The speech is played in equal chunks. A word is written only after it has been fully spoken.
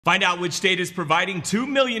Find out which state is providing $2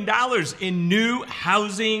 million in new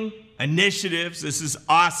housing initiatives. This is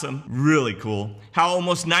awesome, really cool. How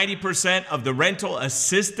almost 90% of the rental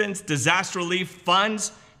assistance disaster relief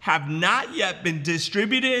funds have not yet been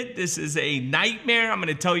distributed. This is a nightmare. I'm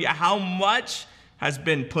gonna tell you how much has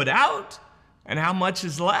been put out and how much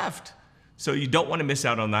is left. So you don't wanna miss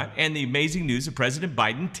out on that. And the amazing news of President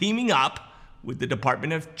Biden teaming up with the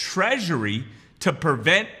Department of Treasury to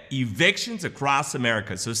prevent evictions across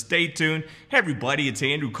America. So stay tuned. Hey everybody, it's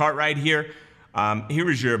Andrew Cartwright here. Here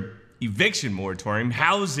is your eviction moratorium,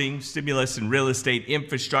 housing stimulus and real estate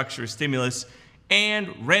infrastructure stimulus,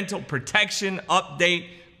 and rental protection update.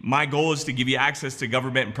 My goal is to give you access to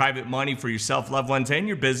government and private money for yourself, loved ones, and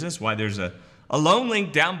your business. Why there's a loan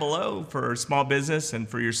link down below for small business and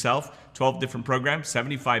for yourself. 12 different programs,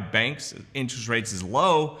 75 banks. Interest rates is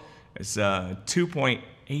low. It's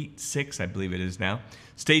 2.86, I believe it is now.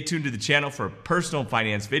 Stay tuned to the channel for personal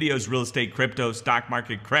finance videos, real estate, crypto, stock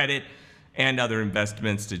market, credit, and other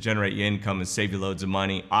investments to generate you income and save you loads of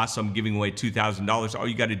money. Awesome, giving away $2,000. All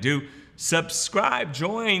you got to do, subscribe,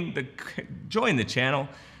 join the channel,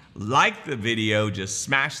 like the video, just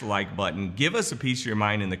smash the like button, give us a piece of your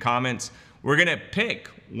mind in the comments. We're gonna pick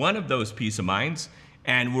one of those piece of minds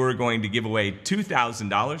and we're going to give away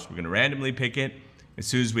 $2,000. We're gonna randomly pick it as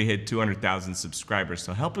soon as we hit 200,000 subscribers.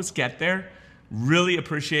 So help us get there. Really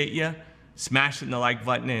appreciate you smashing the like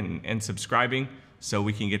button and subscribing so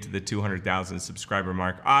we can get to the 200,000 subscriber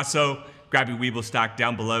mark. Also, grab your Weeble stock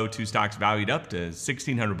down below. 2 stocks valued up to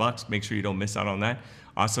 1,600 bucks. Make sure you don't miss out on that.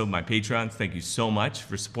 Also, my Patreons, thank you so much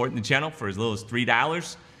for supporting the channel for as little as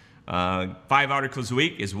 $3. 5 articles a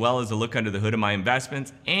week, as well as a look under the hood of my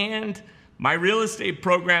investments. And my real estate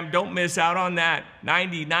program, don't miss out on that.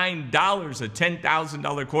 $99, a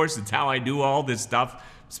 $10,000 course. It's how I do all this stuff.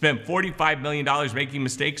 Spent $45 million making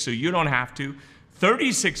mistakes so you don't have to.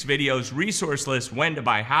 36 videos, resource list, when to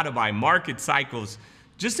buy, how to buy, market cycles,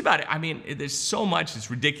 just about it. I mean, there's so much,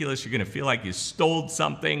 it's ridiculous. You're gonna feel like you stole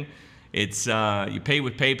something. It's, you pay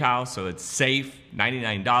with PayPal, so it's safe,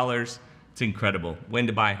 $99. It's incredible. When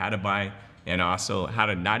to buy, how to buy, and also how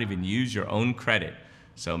to not even use your own credit.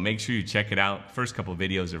 So make sure you check it out. First couple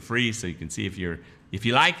videos are free, so you can see if you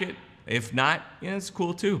like it. If not, yeah, it's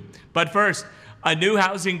cool too. But first, a new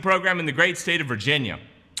housing program in the great state of Virginia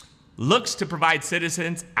looks to provide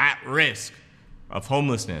citizens at risk of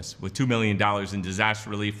homelessness with $2 million in disaster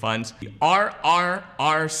relief funds. The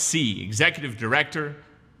RRRC Executive Director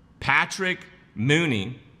Patrick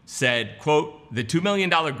Mauney said, quote, the $2 million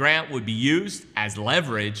grant would be used as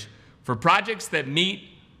leverage for projects that meet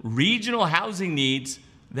regional housing needs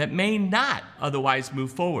that may not otherwise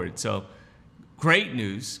move forward. So great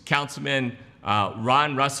news. Councilman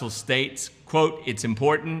Jon Russell states, quote, it's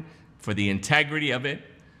important for the integrity of it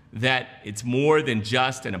that it's more than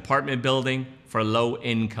just an apartment building for low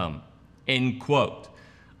income, end quote.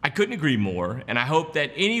 I couldn't agree more, and I hope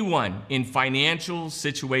that anyone in financial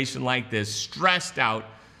situation like this, stressed out,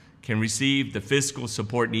 can receive the fiscal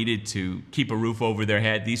support needed to keep a roof over their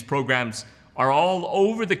head. These programs are all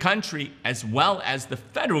over the country, as well as the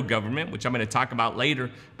federal government, which I'm gonna talk about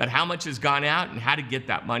later, but how much has gone out and how to get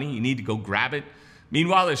that money. You need to go grab it.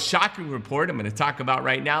 Meanwhile, a shocking report I'm gonna talk about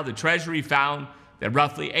right now, the Treasury found that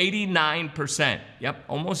roughly 89%, yep,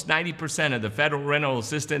 almost 90% of the federal rental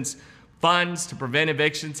assistance funds to prevent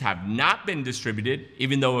evictions have not been distributed,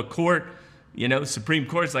 even though a court, Supreme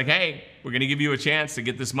Court's like, hey, we're gonna give you a chance to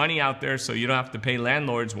get this money out there so you don't have to pay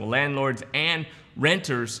landlords. Well, landlords and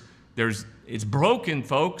renters, it's broken,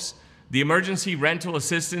 folks. The Emergency Rental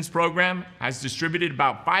Assistance Program has distributed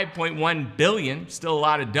about $5.1 billion, still a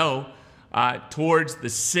lot of dough, towards the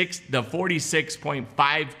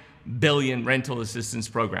 $46.5 billion rental assistance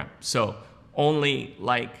program. So only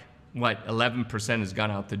like, what, 11% has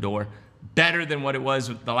gone out the door. Better than what it was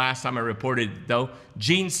the last time I reported, though.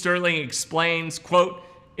 Gene Sterling explains, quote,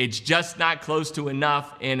 it's just not close to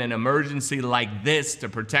enough in an emergency like this to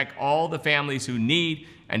protect all the families who need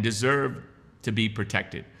and deserve to be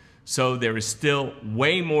protected. So there is still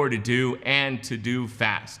way more to do and to do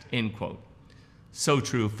fast, end quote. So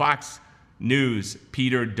true. Fox News,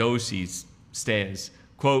 Peter Dosey says,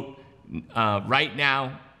 quote, right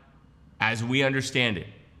now, as we understand it,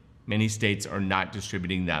 many states are not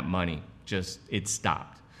distributing that money. Just, it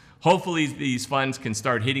stopped. Hopefully these funds can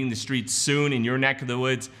start hitting the streets soon in your neck of the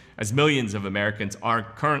woods, as millions of Americans are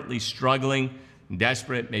currently struggling and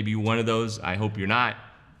desperate. Maybe you're one of those. I hope you're not,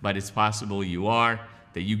 but it's possible you are,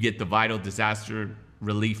 that you get the vital disaster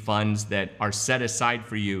relief funds that are set aside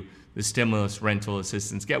for you, the stimulus rental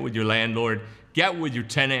assistance. Get with your landlord, get with your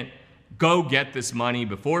tenant, go get this money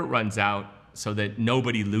before it runs out so that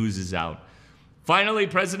nobody loses out. Finally,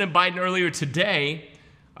 President Biden earlier today,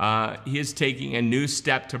 he is taking a new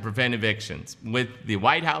step to prevent evictions with the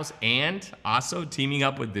White House and also teaming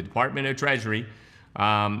up with the Department of Treasury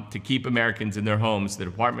to keep Americans in their homes. The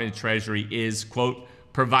Department of Treasury is, quote,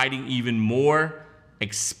 providing even more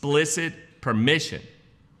explicit permission,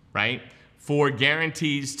 right, for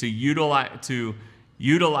guarantees to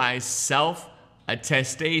utilize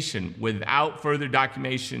self-attestation without further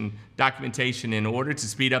documentation in order to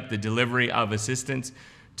speed up the delivery of assistance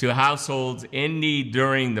to households in need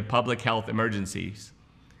during the public health emergencies.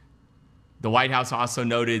 The White House also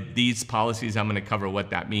noted these policies, I'm going to cover what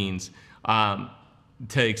that means, to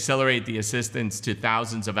accelerate the assistance to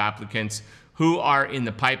thousands of applicants who are in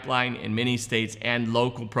the pipeline in many states and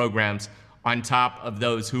local programs on top of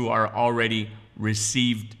those who are already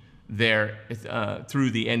received their through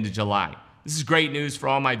the end of July. This is great news for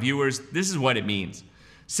all my viewers. This is what it means.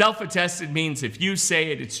 Self-attested means if you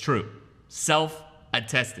say it, it's true.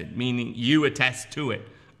 Self-attested, meaning you attest to it.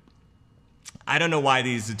 I don't know why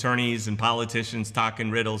these attorneys and politicians talk in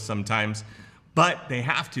riddles sometimes, but they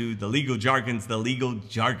have to. The legal jargon's the legal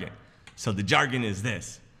jargon. So the jargon is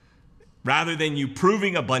this. Rather than you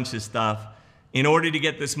proving a bunch of stuff, in order to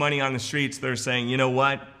get this money on the streets, they're saying, you know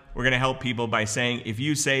what? We're going to help people by saying, if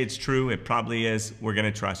you say it's true, it probably is. We're going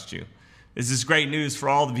to trust you. This is great news for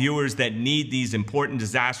all the viewers that need these important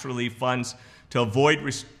disaster relief funds to avoid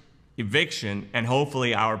eviction, and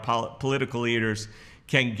hopefully our political leaders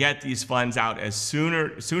can get these funds out as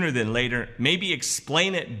sooner than later. Maybe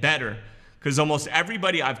explain it better, because almost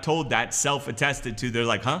everybody I've told that self-attested to, they're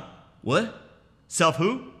like, huh? What? Self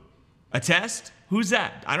who? Attest? Who's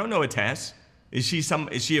that? I don't know attest. Is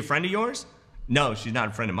she a friend of yours? No, she's not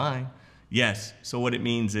a friend of mine. Yes. So what it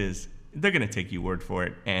means is they're going to take your word for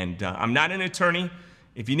it. And I'm not an attorney.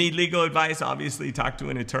 If you need legal advice, obviously talk to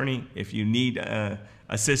an attorney. If you need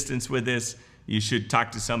assistance with this, you should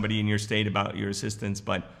talk to somebody in your state about your assistance,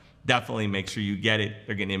 but definitely make sure you get it.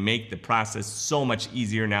 They're going to make the process so much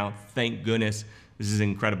easier now. Thank goodness. This is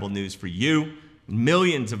incredible news for you,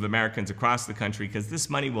 millions of Americans across the country, because this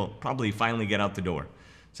money will probably finally get out the door.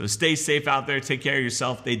 So stay safe out there. Take care of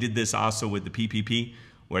yourself. They did this also with the PPP,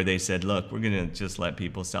 where they said, look, we're going to just let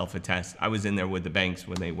people self-attest. I was in there with the banks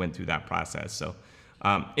when they went through that process. So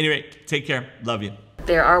anyway, take care. Love you.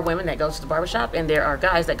 There are women that go to the barbershop, and there are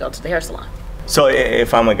guys that go to the hair salon. So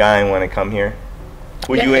if I'm a guy and want to come here,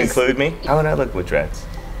 would you include me? How would I look with dreads?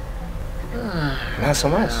 Not so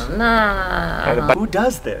much. Nah. Who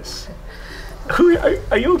does this?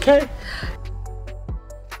 Are you okay?